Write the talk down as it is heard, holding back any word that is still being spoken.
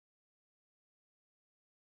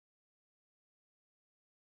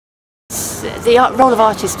the role of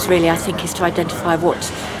artists really, I think, is to identify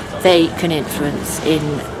what they can influence in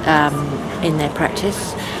their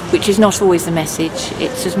practice, which is not always the message.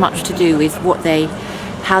 It's as much to do with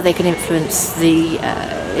how they can influence the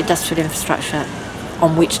industrial infrastructure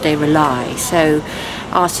on which they rely. So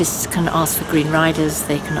artists can ask for green riders,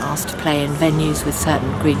 they can ask to play in venues with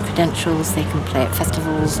certain green credentials, they can play at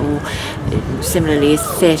festivals, or similarly as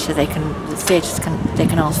theatre, they can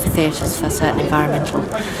ask for theatres for certain environmental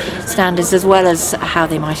standards, as well as how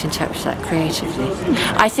they might interpret that creatively.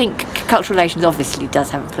 I think cultural relations obviously does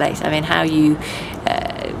have a place. I mean, how you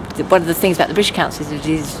one of the things about the British Council is it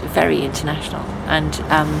is very international, and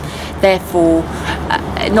therefore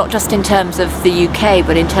not just in terms of the UK,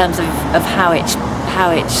 but in terms of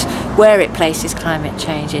where it places climate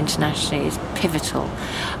change internationally is pivotal.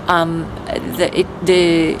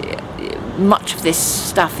 Much of this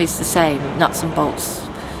stuff is the same, nuts and bolts,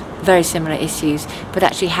 very similar issues, but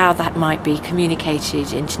actually how that might be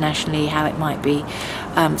communicated internationally, how it might be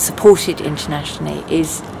supported internationally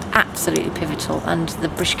is absolutely pivotal, and the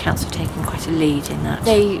British Council have taken quite a lead in that.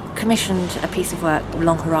 They commissioned a piece of work,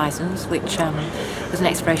 Long Horizons, which was an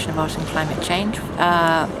exploration of art and climate change,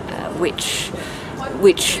 which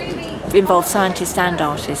involved scientists and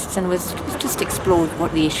artists, and was just explored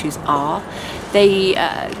what the issues are. They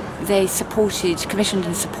commissioned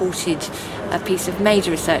and supported a piece of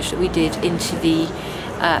major research that we did into the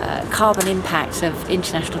carbon impact of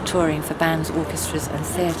international touring for bands, orchestras and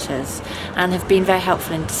theatres, and have been very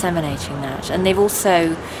helpful in disseminating that. And they've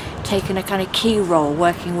also taken a kind of key role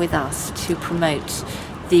working with us to promote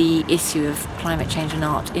the issue of climate change and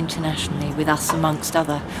art internationally with us amongst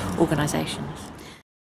other organisations.